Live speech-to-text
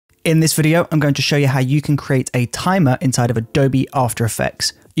In this video, I'm going to show you how you can create a timer inside of Adobe After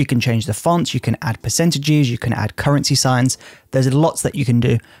Effects. You can change the fonts, you can add percentages, you can add currency signs. There's lots that you can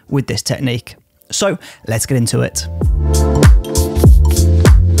do with this technique. So let's get into it.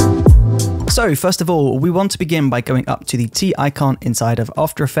 So first of all, we want to begin by going up to the T icon inside of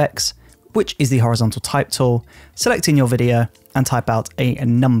After Effects, which is the horizontal type tool, selecting your video and type out a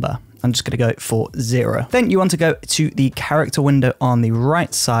number. I'm just going to go for 0. Then you want to go to the character window on the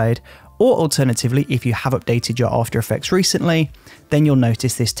right side, or alternatively, if you have updated your After Effects recently, then you'll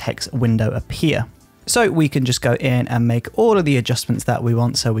notice this text window appear. So we can just go in and make all of the adjustments that we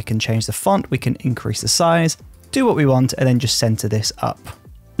want. So we can change the font, we can increase the size, do what we want, and then just center this up.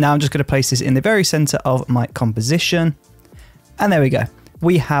 Now I'm just going to place this in the very center of my composition. And there we go.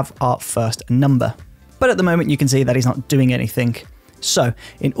 We have our first number. But at the moment you can see that he's not doing anything. So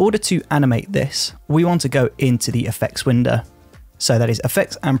in order to animate this, we want to go into the effects window. So that is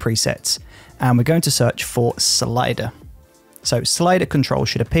effects and presets. And we're going to search for slider. So slider control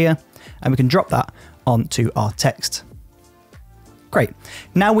should appear and we can drop that onto our text. Great.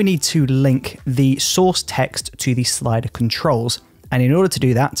 Now we need to link the source text to the slider controls. And in order to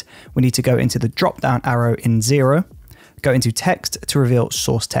do that, we need to go into the drop down arrow in 0, go into text to reveal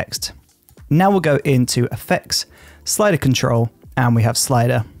source text. Now we'll go into effects, slider control, and we have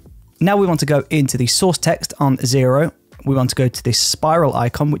slider. Now we want to go into the source text on 0. We want to go to this spiral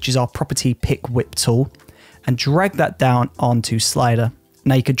icon, which is our property pick whip tool, and drag that down onto slider.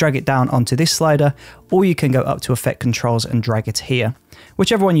 Now you could drag it down onto this slider, or you can go up to effect controls and drag it here,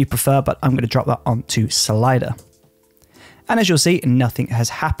 whichever one you prefer, but I'm going to drop that onto slider. And as you'll see, nothing has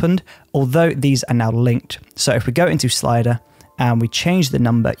happened, although these are now linked. So if we go into slider and we change the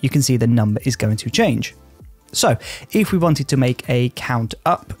number, you can see the number is going to change. So if we wanted to make a count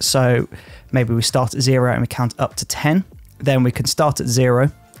up, so maybe we start at 0 and we count up to 10, then we can start at 0,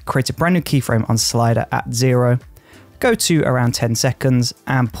 create a brand new keyframe on slider at 0, go to around 10 seconds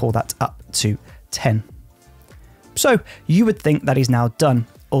and pull that up to 10. So you would think that is now done.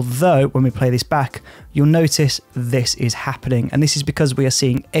 Although when we play this back, you'll notice this is happening. And this is because we are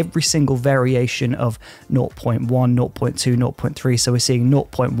seeing every single variation of 0.1, 0.2, 0.3. So we're seeing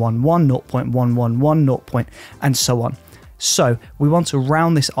 0.11, 0.111, 0. And so on. So we want to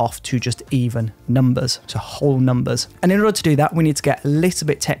round this off to just even numbers, to whole numbers. And in order to do that, we need to get a little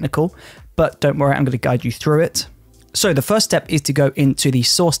bit technical, but don't worry, I'm going to guide you through it. So the first step is to go into the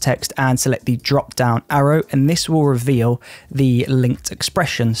source text and select the drop down arrow, and this will reveal the linked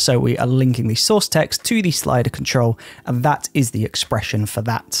expression. So we are linking the source text to the slider control, and that is the expression for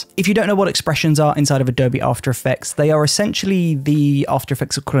that. If you don't know what expressions are inside of Adobe After Effects, they are essentially the After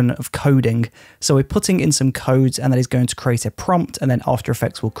Effects equivalent of coding. So we're putting in some codes and that is going to create a prompt, and then After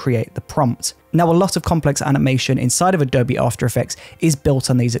Effects will create the prompt. Now, a lot of complex animation inside of Adobe After Effects is built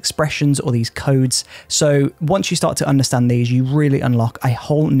on these expressions or these codes. So once you start to understand these, you really unlock a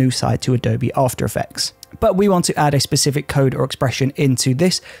whole new side to Adobe After Effects. But we want to add a specific code or expression into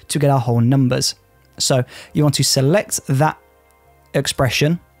this to get our whole numbers. So you want to select that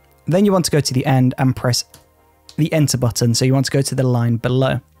expression, then you want to go to the end and press the enter button. So you want to go to the line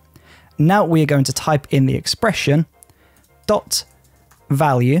below. Now we are going to type in the expression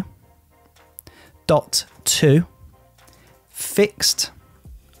 .value .to fixed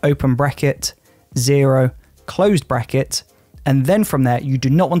open bracket 0 closed bracket, and then from there you do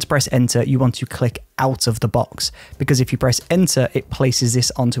not want to press enter, you want to click out of the box, because if you press enter it places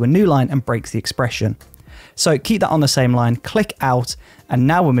this onto a new line and breaks the expression. So keep that on the same line, click out, and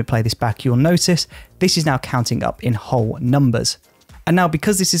now when we play this back you'll notice this is now counting up in whole numbers. And now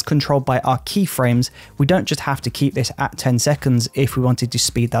because this is controlled by our keyframes, we don't just have to keep this at 10 seconds. If we wanted to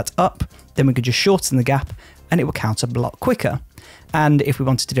speed that up, then we could just shorten the gap and it will count up a lot quicker. And if we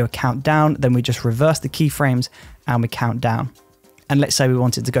wanted to do a countdown, then we just reverse the keyframes and we count down. And let's say we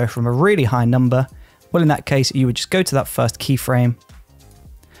wanted to go from a really high number. Well, in that case, you would just go to that first keyframe.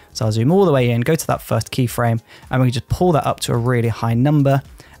 So I'll zoom all the way in, go to that first keyframe, and we can just pull that up to a really high number.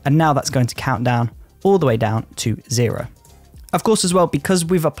 And now that's going to count down all the way down to 0. Of course, as well, because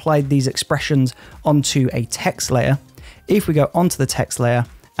we've applied these expressions onto a text layer, if we go onto the text layer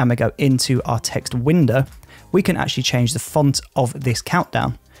and we go into our text window, we can actually change the font of this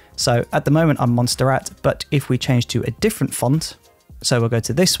countdown. So at the moment I'm Monsterrat, but if we change to a different font, so we'll go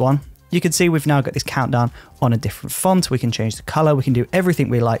to this one, you can see we've now got this countdown on a different font. We can change the color, we can do everything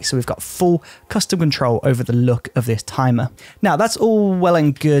we like. So we've got full custom control over the look of this timer. Now that's all well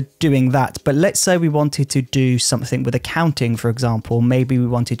and good doing that, but let's say we wanted to do something with accounting, for example. Maybe we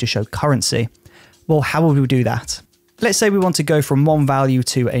wanted to show currency. Well, how would we do that? Let's say we want to go from one value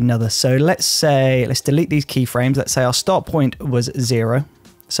to another. So let's delete these keyframes. Let's say our start point was 0.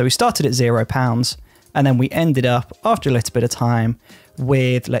 So we started at £0 and then we ended up after a little bit of time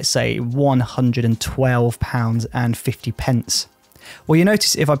with, let's say, £112.50. Well, you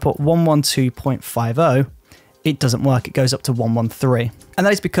notice if I put 112.50, it doesn't work. It goes up to 113. And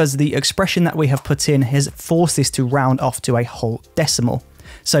that is because the expression that we have put in has forced this to round off to a whole decimal.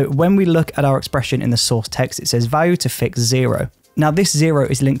 So when we look at our expression in the source text, it says value.toFixed 0. Now this 0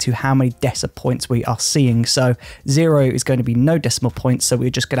 is linked to how many decimal points we are seeing. So 0 is going to be no decimal points, so we're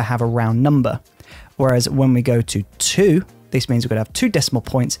just going to have a round number. Whereas when we go to 2, this means we're going to have 2 decimal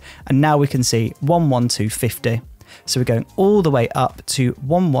points, and now we can see 112.50. So we're going all the way up to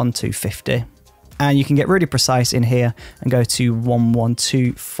 112.50. And you can get really precise in here and go to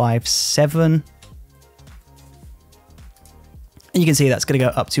 112.57. And you can see that's going to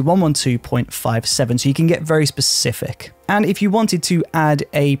go up to 112.57. So you can get very specific. And if you wanted to add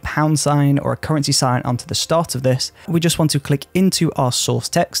a pound sign or a currency sign onto the start of this, we just want to click into our source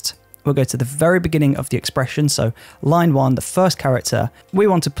text. We'll go to the very beginning of the expression. So line 1, the first character, we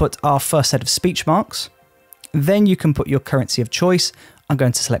want to put our first set of speech marks. Then you can put your currency of choice. I'm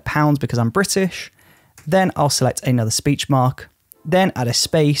going to select pounds because I'm British. Then I'll select another speech mark, then add a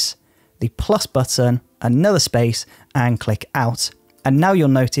space, the plus button, another space, and click out. And now you'll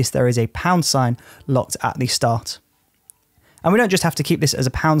notice there is a pound sign locked at the start. And we don't just have to keep this as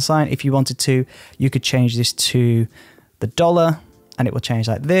a pound sign. If you wanted to, you could change this to the dollar and it will change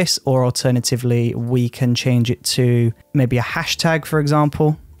like this. Or alternatively, we can change it to maybe a hashtag, for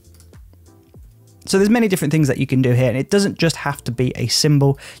example. So there's many different things that you can do here, and it doesn't just have to be a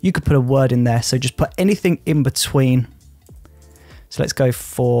symbol. You could put a word in there, so just put anything in between. So let's go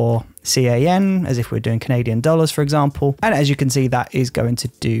for CAN, as if we're doing Canadian dollars, for example. And as you can see, that is going to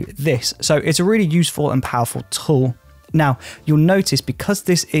do this. So it's a really useful and powerful tool. Now, you'll notice because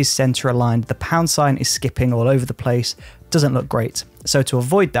this is center aligned, the pound sign is skipping all over the place. Doesn't look great. So to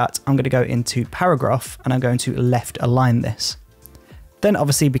avoid that, I'm going to go into paragraph and I'm going to left align this. Then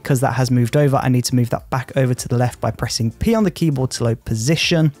obviously, because that has moved over, I need to move that back over to the left by pressing P on the keyboard to load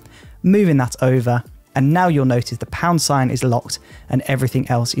position, moving that over. And now you'll notice the pound sign is locked and everything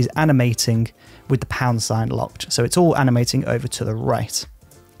else is animating with the pound sign locked. So it's all animating over to the right.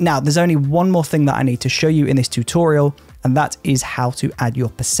 Now, there's only one more thing that I need to show you in this tutorial, and that is how to add your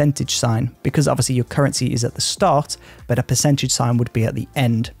percentage sign, because obviously your currency is at the start, but a percentage sign would be at the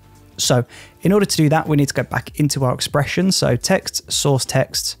end. So in order to do that, we need to go back into our expression. So text, source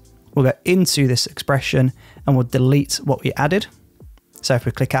text, we'll go into this expression and we'll delete what we added. So if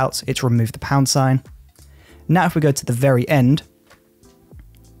we click out, it's removed the pound sign. Now, if we go to the very end,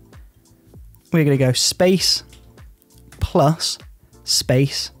 we're going to go space plus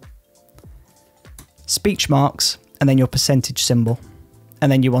space, speech marks, and then your percentage symbol.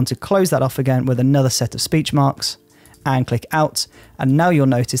 And then you want to close that off again with another set of speech marks and click out. And now you'll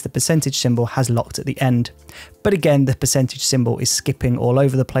notice the percentage symbol has locked at the end. But again, the percentage symbol is skipping all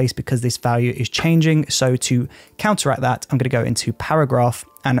over the place because this value is changing. So to counteract that, I'm going to go into paragraph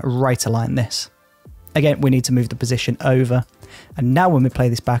and right align this. Again, we need to move the position over. And now when we play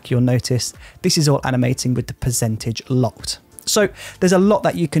this back, you'll notice this is all animating with the percentage locked. So there's a lot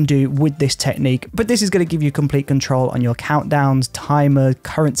that you can do with this technique, but this is going to give you complete control on your countdowns, timer,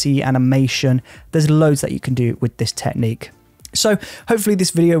 currency, animation. There's loads that you can do with this technique. So hopefully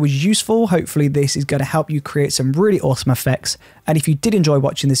this video was useful. Hopefully this is going to help you create some really awesome effects. And if you did enjoy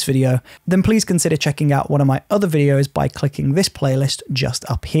watching this video, then please consider checking out one of my other videos by clicking this playlist just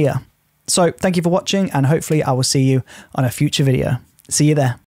up here. So thank you for watching, and hopefully I will see you on a future video. See you there.